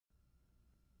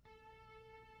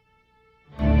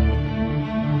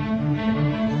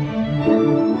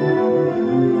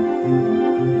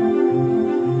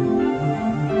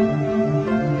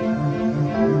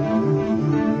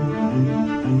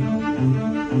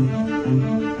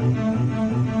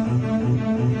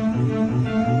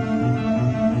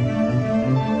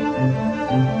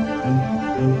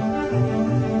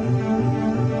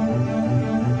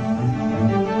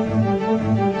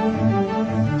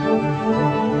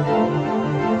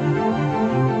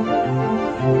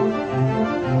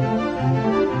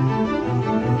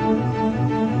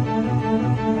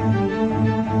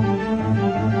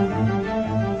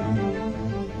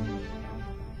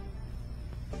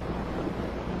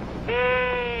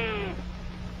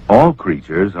All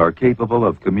creatures are capable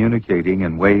of communicating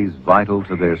in ways vital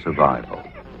to their survival.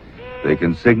 They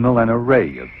can signal an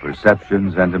array of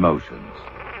perceptions and emotions.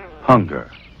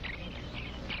 Hunger,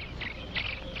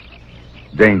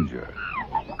 danger,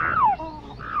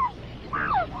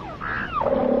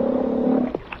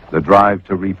 the drive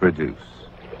to reproduce.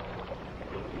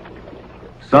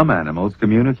 Some animals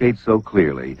communicate so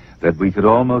clearly that we could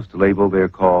almost label their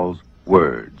calls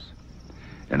words.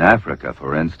 In Africa,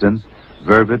 for instance,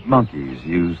 vervet monkeys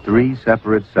use 3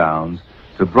 separate sounds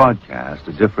to broadcast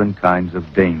different kinds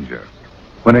of danger.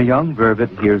 When a young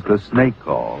vervet hears the snake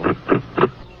call,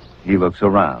 he looks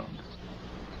around.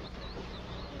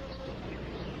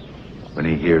 When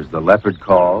he hears the leopard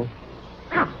call,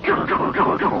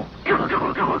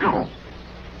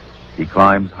 he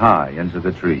climbs high into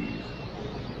the trees.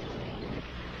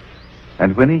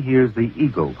 And when he hears the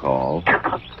eagle call,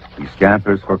 he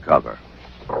scampers for cover.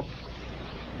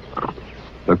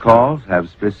 The calls have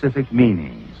specific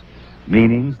meanings,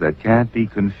 meanings that can't be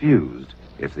confused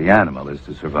if the animal is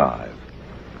to survive.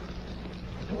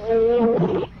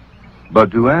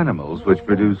 But do animals which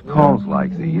produce calls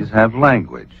like these have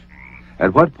language?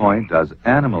 At what point does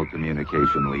animal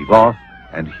communication leave off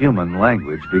and human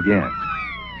language begin?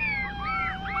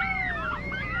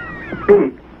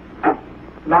 Speak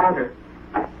louder.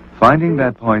 Finding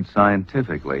that point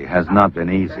scientifically has not been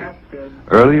easy.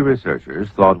 Early researchers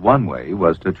thought one way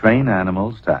was to train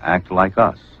animals to act like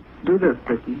us. Do this,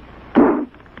 Ricky. Do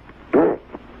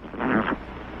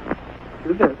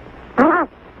this. Good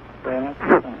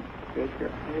girl. Here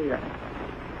you go.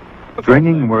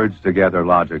 Stringing words together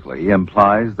logically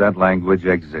implies that language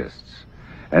exists.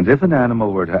 And if an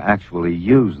animal were to actually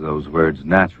use those words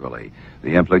naturally,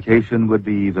 the implication would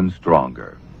be even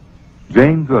stronger.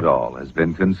 Jane Goodall has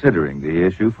been considering the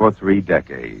issue for 3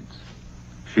 decades.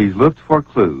 She's looked for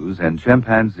clues in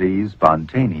chimpanzees'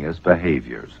 spontaneous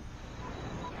behaviors.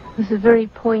 There's a very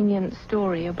poignant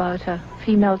story about a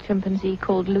female chimpanzee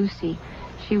called Lucy.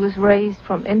 She was raised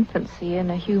from infancy in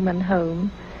a human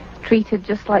home, treated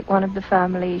just like one of the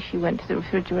family. She went to the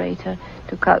refrigerator,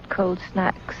 took out cold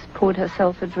snacks, poured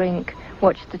herself a drink,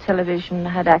 watched the television,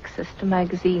 had access to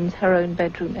magazines, her own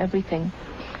bedroom, everything.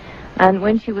 And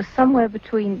when she was somewhere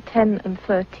between 10 and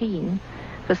 13,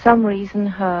 for some reason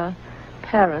her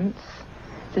parents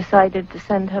decided to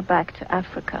send her back to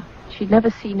Africa. She'd never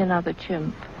seen another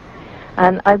chimp.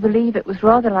 And I believe it was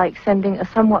rather like sending a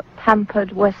somewhat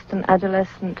pampered Western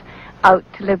adolescent out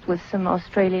to live with some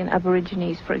Australian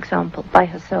Aborigines, for example, by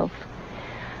herself.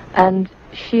 And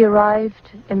she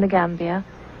arrived in the Gambia.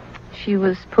 She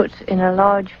was put in a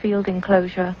large field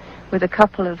enclosure with a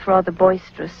couple of rather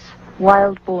boisterous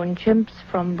wild-born chimps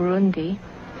from Burundi,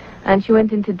 and she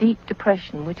went into deep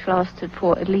depression, which lasted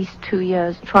for at least 2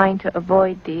 years, trying to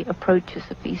avoid the approaches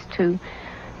of these 2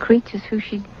 creatures who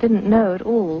she didn't know at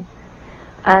all.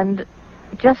 And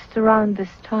just around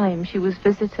this time, she was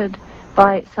visited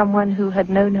by someone who had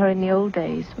known her in the old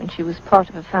days when she was part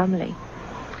of a family.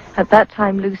 At that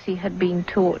time, Lucy had been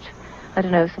taught, I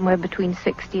don't know, somewhere between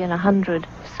 60 and 100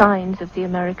 signs of the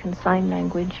American Sign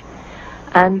Language.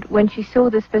 And when she saw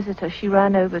this visitor, she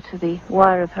ran over to the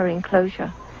wire of her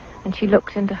enclosure, and she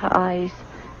looked into her eyes,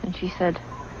 and she said,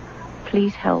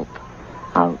 "Please help,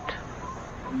 out."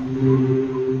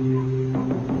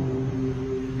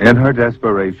 In her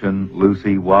desperation,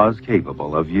 Lucy was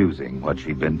capable of using what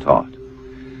she'd been taught.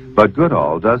 But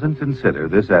Goodall doesn't consider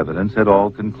this evidence at all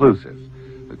conclusive.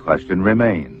 The question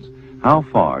remains, how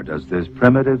far does this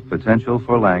primitive potential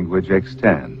for language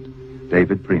extend?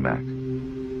 David Premack.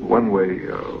 One way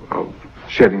of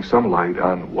shedding some light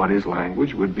on what is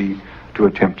language would be to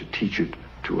attempt to teach it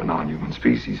to a non-human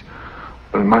species.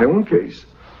 In my own case,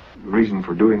 the reason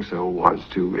for doing so was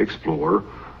to explore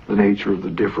the nature of the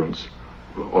difference,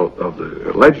 of the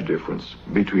alleged difference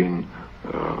between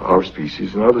our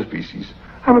species and other species,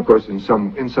 and of course in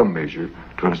some measure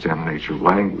to understand the nature of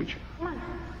language. Come on,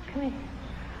 come here.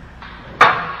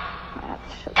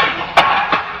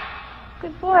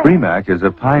 Good boy. Premack is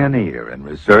a pioneer in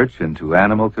research into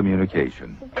animal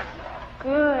communication.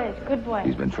 Good boy.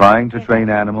 He's been trying to train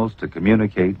animals to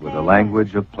communicate with a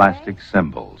language of plastic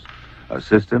symbols, a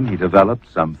system he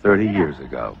developed some 30 years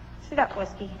ago. Sit up,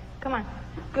 Whiskey. Come on.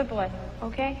 Good boy,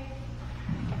 okay?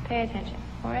 Pay attention,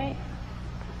 all right?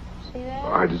 See that?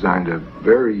 I designed a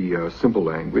very simple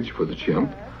language for the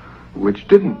chimp, which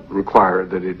didn't require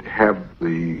that it have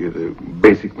the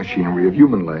basic machinery of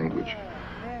human language.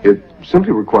 It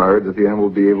simply required that the animal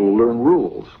be able to learn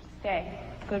rules. Stay.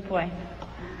 Good boy.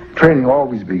 Training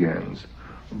always begins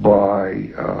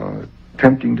by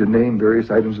attempting to name various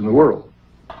items in the world.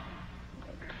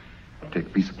 Take a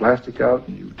piece of plastic out,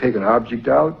 and you take an object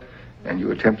out, and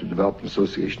you attempt to develop an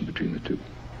association between the two.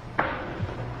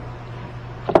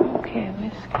 Okay,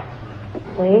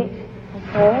 Whiskey. Wait.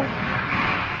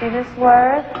 Okay. See this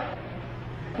word?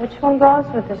 Which one goes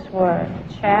with this word?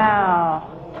 Chow.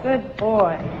 Good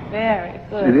boy. Very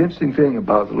good. The interesting thing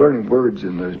about learning words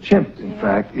in the chimp, in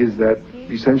fact, is that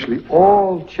essentially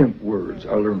all chimp words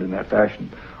are learned in that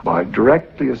fashion by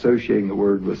directly associating the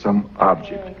word with some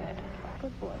object. Very good.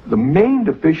 Good boy. The main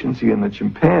deficiency in the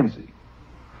chimpanzee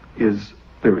is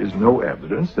there is no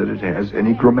evidence that it has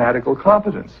any grammatical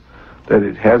competence, that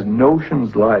it has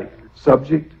notions like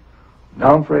subject,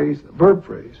 noun phrase, verb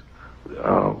phrase,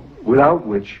 without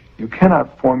which you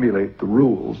cannot formulate the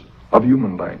rules of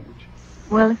human language.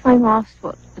 Well, if I'm asked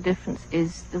what the difference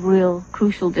is, the real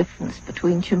crucial difference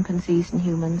between chimpanzees and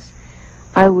humans,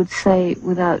 I would say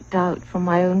without doubt from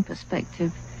my own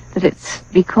perspective that it's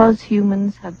because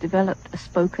humans have developed a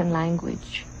spoken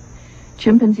language.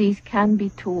 Chimpanzees can be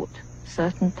taught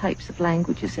certain types of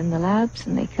languages in the labs,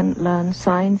 and they can learn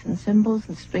signs and symbols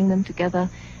and string them together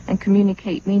and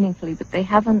communicate meaningfully, but they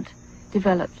haven't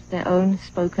developed their own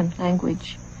spoken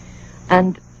language.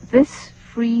 And this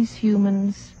frees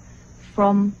humans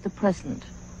from the present.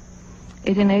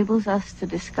 It enables us to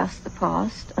discuss the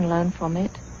past and learn from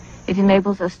it. It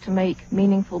enables us to make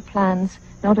meaningful plans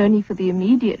not only for the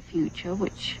immediate future,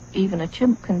 which even a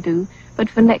chimp can do, but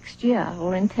for next year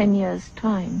or in 10 years'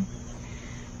 time.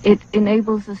 It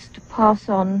enables us to pass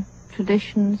on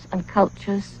traditions and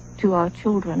cultures to our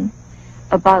children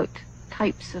about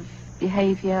types of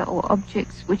behavior or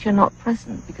objects which are not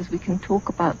present, because we can talk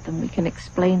about them, we can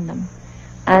explain them.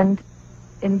 And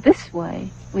in this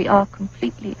way, we are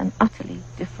completely and utterly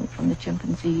different from the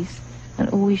chimpanzees, and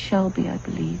always shall be, I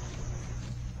believe.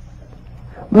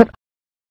 But